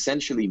is we're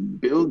essentially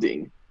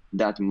building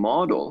that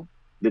model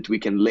that we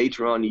can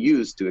later on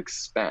use to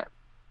expand.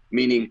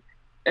 Meaning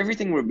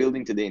everything we're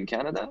building today in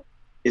Canada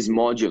is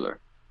modular,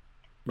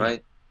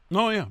 right?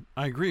 No, yeah,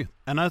 I agree,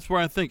 and that's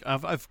where I think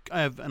I've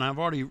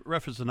already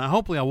referenced it. And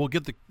hopefully, I will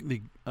get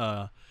the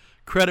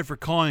credit for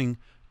calling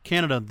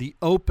Canada the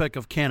OPEC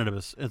of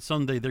cannabis. And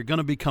someday they're going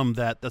to become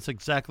that. That's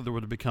exactly what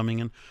they're becoming,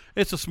 and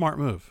it's a smart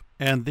move.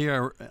 And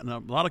and a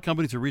lot of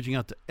companies are reaching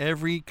out to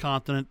every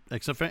continent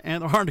except for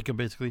Antarctica,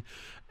 basically,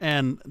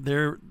 and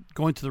they're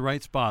going to the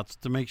right spots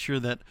to make sure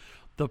that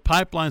the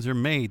pipelines are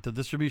made, the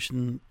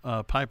distribution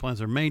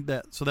pipelines are made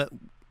so that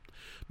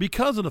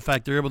because of the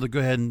fact they're able to go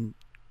ahead and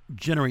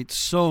generate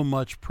so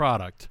much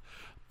product,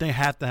 they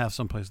have to have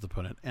some place to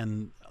put it.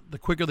 And the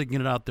quicker they can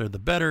get it out there, the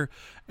better.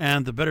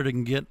 And the better they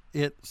can get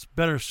it,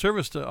 better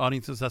service to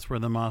audiences. That's where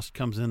the Namaste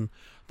comes in.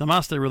 The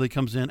Namaste really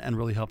comes in and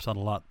really helps out a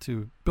lot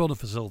to build and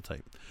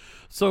facilitate.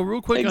 So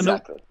real quick,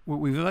 exactly. I know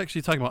we've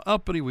actually talked about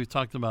Uppity. We've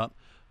talked about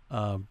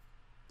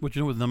what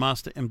you know with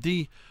Namaste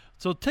MD.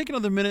 So take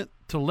another minute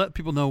to let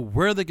people know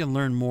where they can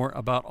learn more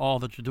about all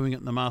that you're doing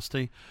at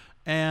Namaste,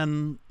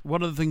 and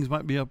what other things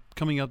might be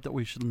coming up that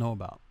we should know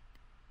about.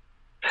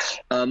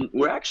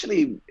 We're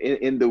actually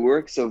in the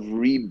works of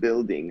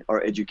rebuilding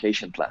our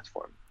education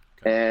platform.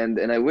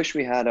 And I wish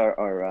we had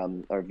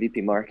our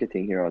VP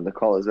marketing here on the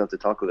call as well to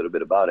talk a little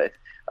bit about it.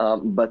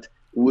 But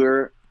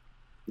we're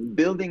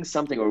building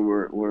something, or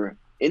we're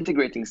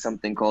integrating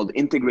something called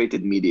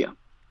integrated media.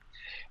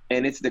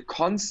 And it's the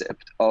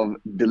concept of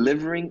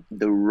delivering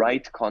the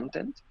right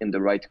content in the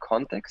right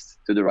context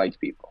to the right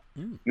people.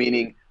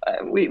 Meaning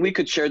we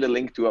could share the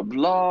link to a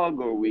blog,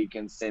 or we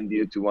can send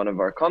you to one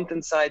of our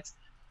content sites.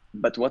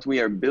 But what we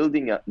are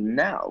building up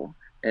now,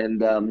 and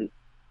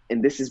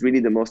this is really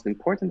the most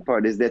important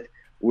part, is that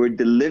we're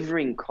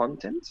delivering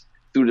content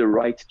through the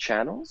right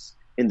channels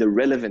in the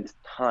relevant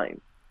time.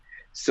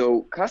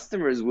 So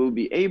customers will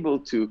be able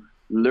to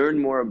learn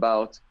more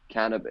about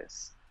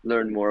cannabis,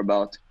 learn more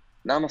about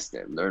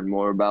Namaste, learn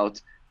more about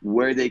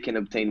where they can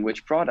obtain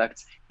which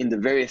products in the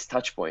various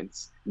touch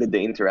points that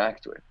they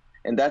interact with.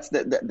 And that's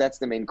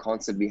the main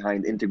concept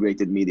behind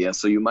integrated media.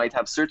 So you might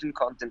have certain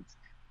content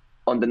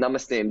on the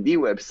Namaste MD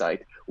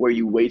website where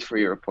you wait for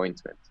your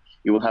appointment.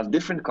 You will have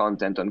different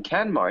content on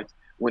CanMart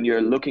when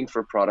you're looking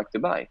for product to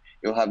buy.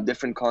 You'll have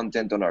different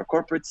content on our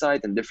corporate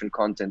site and different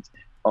content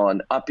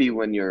on Uppy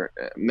when you're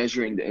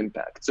measuring the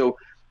impact. So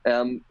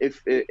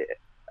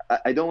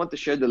I don't want to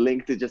share the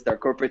link to just our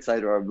corporate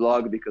site or our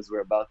blog because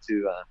we're about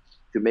to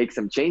make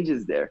some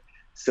changes there.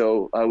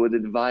 So I would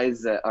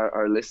advise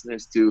our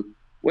listeners to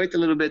wait a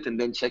little bit and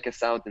then check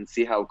us out and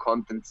see how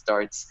content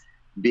starts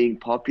being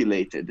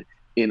populated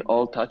in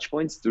all touch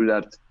points through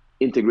that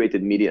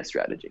integrated media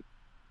strategy.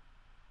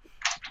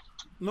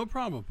 No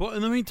problem. Well,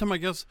 in the meantime, I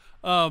guess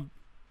I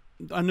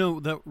know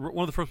that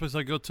one of the first places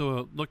I go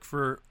to look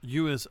for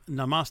you is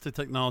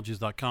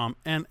namastetechnologies.com,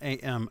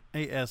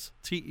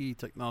 NAMASTE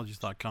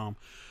technologies.com.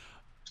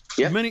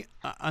 Yeah.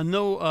 I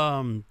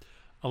know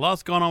a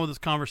lot's gone on with this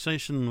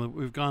conversation.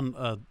 We've gone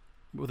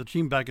with the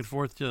team back and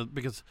forth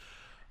because,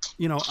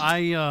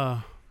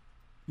 I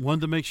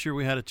wanted to make sure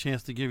we had a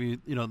chance to give you,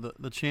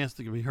 the chance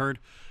to be heard.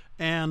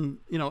 And,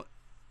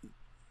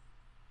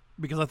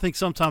 because I think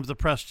sometimes the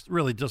press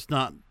really does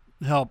not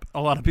help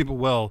a lot of people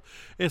well.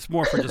 It's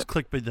more for just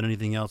clickbait than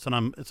anything else.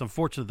 And it's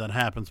unfortunate that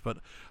happens. But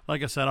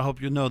like I said, I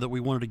hope you know that we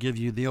wanted to give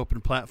you the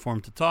open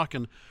platform to talk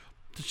and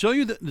to show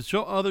you to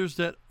show others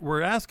that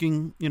we're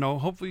asking,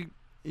 hopefully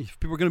if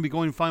people are going to be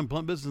going to find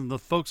Blunt Business, the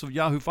folks of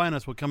Yahoo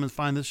Finance will come and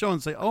find this show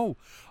and say, oh,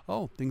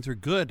 things are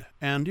good.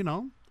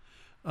 And,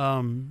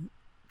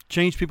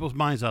 change people's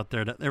minds out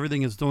there that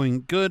everything is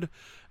doing good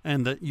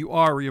and that you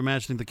are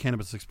reimagining the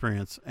cannabis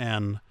experience,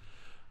 and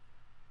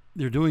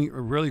they're doing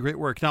really great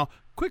work. Now,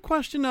 quick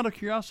question out of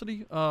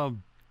curiosity. How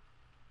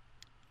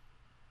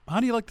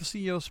do you like the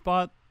CEO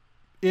spot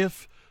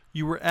if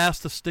you were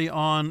asked to stay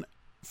on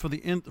for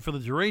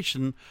the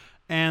duration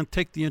and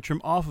take the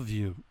interim off of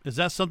you. Is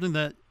that something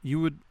that you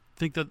would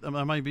think that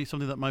might be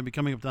something that might be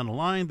coming up down the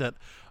line, that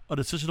a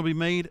decision will be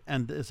made?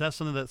 And is that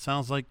something that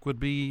sounds like would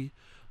be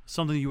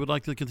something you would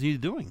like to continue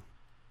doing?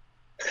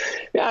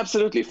 Yeah,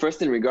 absolutely.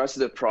 First, in regards to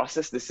the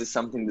process, this is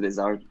something that is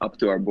up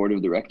to our board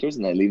of directors,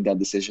 and I leave that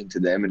decision to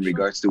them in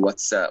regards to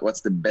what's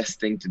the best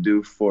thing to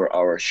do for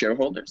our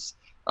shareholders.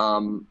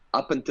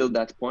 Up until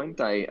that point,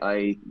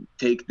 I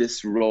take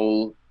this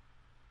role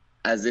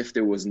as if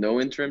there was no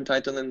interim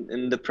title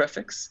in the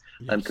prefix.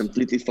 Yes. I'm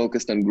completely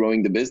focused on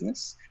growing the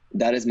business.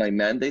 That is my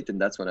mandate, and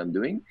that's what I'm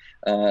doing.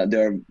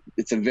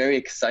 It's a very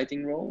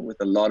exciting role with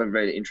a lot of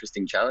very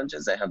interesting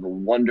challenges. I have a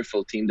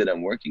wonderful team that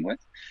I'm working with.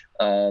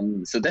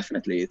 So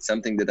definitely, it's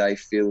something that I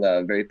feel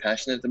very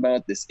passionate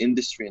about, this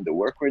industry and the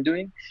work we're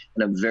doing,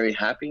 and I'm very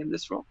happy in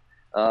this role.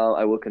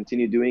 I will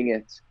continue doing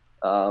it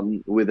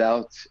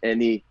without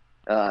any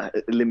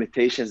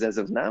limitations as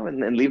of now,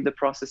 and leave the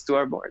process to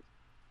our board.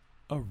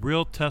 A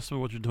real testament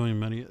to what you're doing,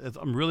 Manny.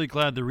 I'm really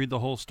glad to read the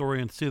whole story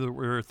and see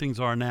where things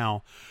are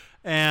now.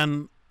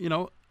 And,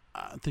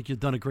 I think you've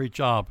done a great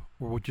job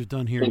for what you've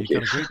done here. You've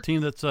got a great team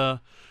that's,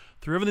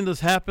 through everything that's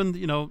happened,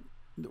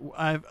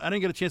 I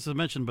didn't get a chance to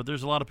mention, but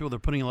there's a lot of people that are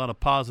putting a lot of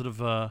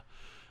positive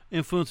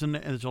influence, and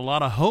there's a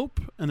lot of hope,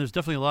 and there's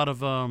definitely a lot of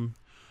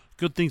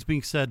good things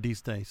being said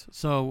these days.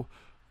 So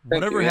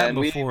whatever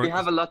happened before. We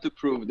have a lot to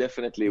prove,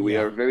 definitely. We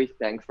are very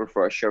thankful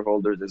for our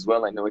shareholders as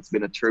well. I know it's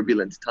been a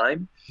turbulent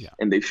time,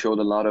 and they've showed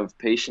a lot of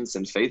patience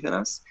and faith in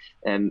us.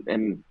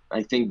 And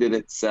I think that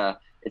it's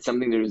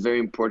something that is very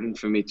important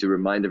for me to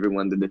remind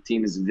everyone that the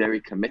team is very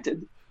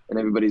committed and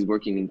everybody's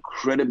working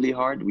incredibly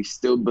hard. We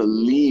still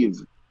believe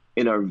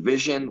in our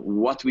vision,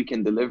 what we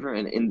can deliver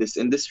in this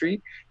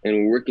industry, and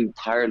we're working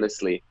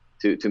tirelessly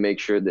to make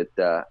sure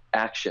that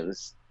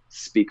actions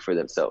speak for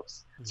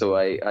themselves. So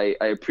I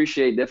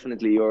appreciate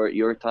definitely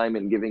your time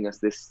in giving us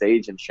this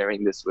stage and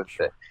sharing this with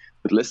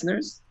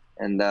listeners.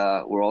 And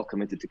we're all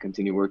committed to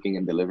continue working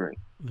and delivering.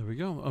 There we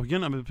go.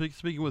 Again, I'm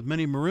speaking with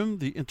Manny Maroon,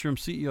 the interim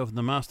CEO of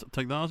Namaste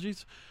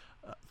Technologies.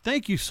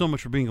 Thank you so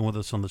much for being with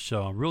us on the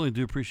show. I really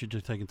do appreciate you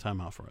taking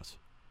time out for us.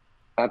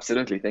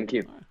 Absolutely. Thank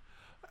you.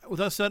 With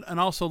that said, and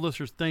also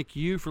listeners, thank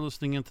you for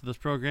listening into this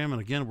program.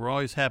 And again, we're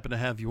always happy to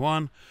have you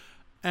on.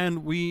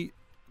 And we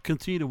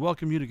continue to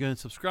welcome you to go and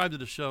subscribe to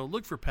the show.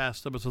 Look for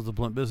past episodes of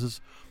Blunt Business.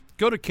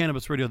 Go to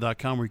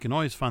CannabisRadio.com where you can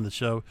always find the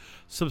show.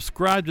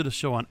 Subscribe to the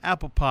show on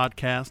Apple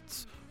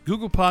Podcasts,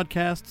 Google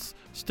Podcasts,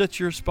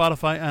 Stitcher,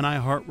 Spotify, and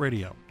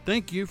iHeartRadio.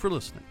 Thank you for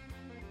listening.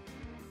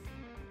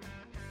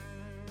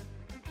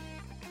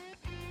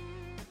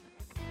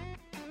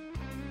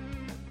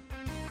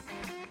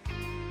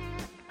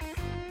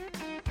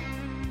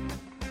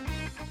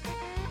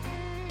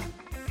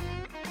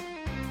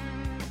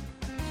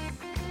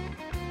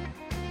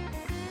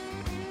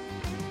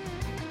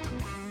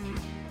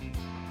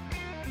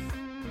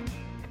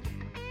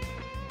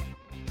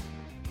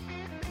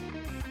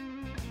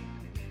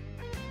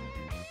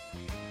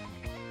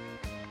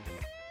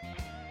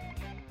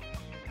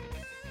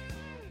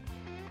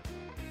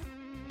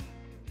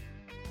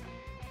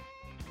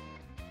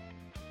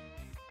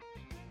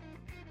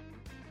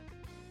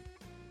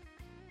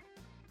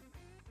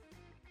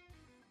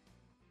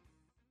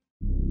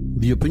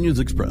 The opinions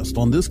expressed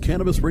on this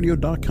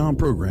CannabisRadio.com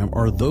program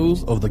are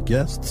those of the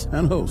guests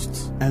and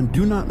hosts and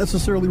do not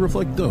necessarily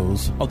reflect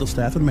those of the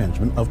staff and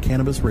management of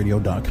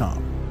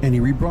CannabisRadio.com. Any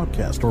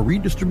rebroadcast or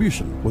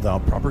redistribution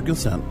without proper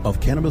consent of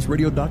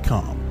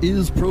CannabisRadio.com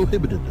is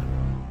prohibited.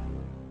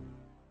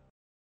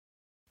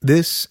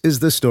 This is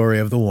the story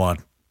of the one.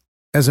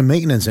 As a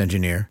maintenance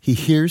engineer, he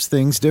hears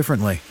things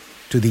differently.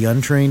 To the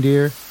untrained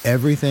ear,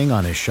 everything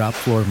on his shop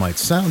floor might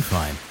sound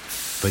fine,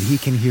 but he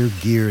can hear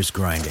gears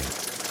grinding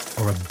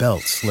or a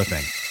belt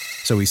slipping.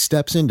 So he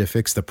steps in to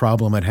fix the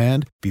problem at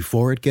hand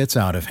before it gets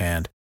out of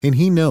hand. And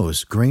he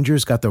knows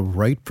Grainger's got the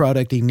right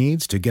product he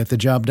needs to get the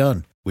job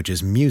done, which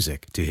is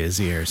music to his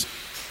ears.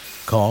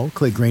 Call,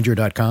 click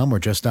Grainger.com, or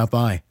just stop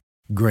by.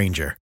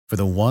 Grainger, for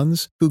the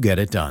ones who get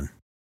it done.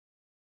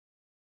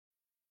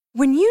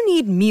 When you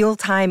need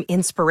mealtime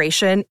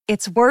inspiration,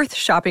 it's worth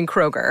shopping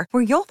Kroger,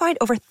 where you'll find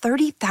over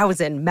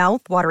 30,000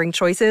 mouth-watering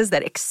choices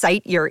that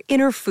excite your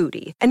inner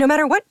foodie. And no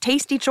matter what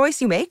tasty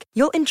choice you make,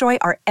 you'll enjoy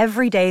our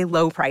everyday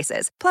low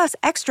prices, plus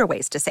extra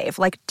ways to save,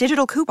 like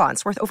digital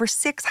coupons worth over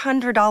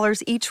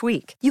 $600 each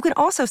week. You can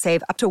also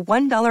save up to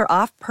 $1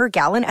 off per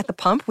gallon at the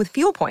pump with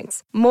fuel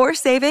points. More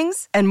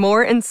savings and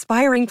more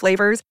inspiring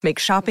flavors make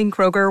shopping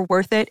Kroger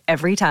worth it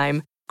every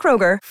time.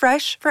 Kroger,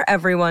 fresh for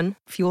everyone.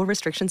 Fuel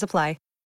restrictions apply.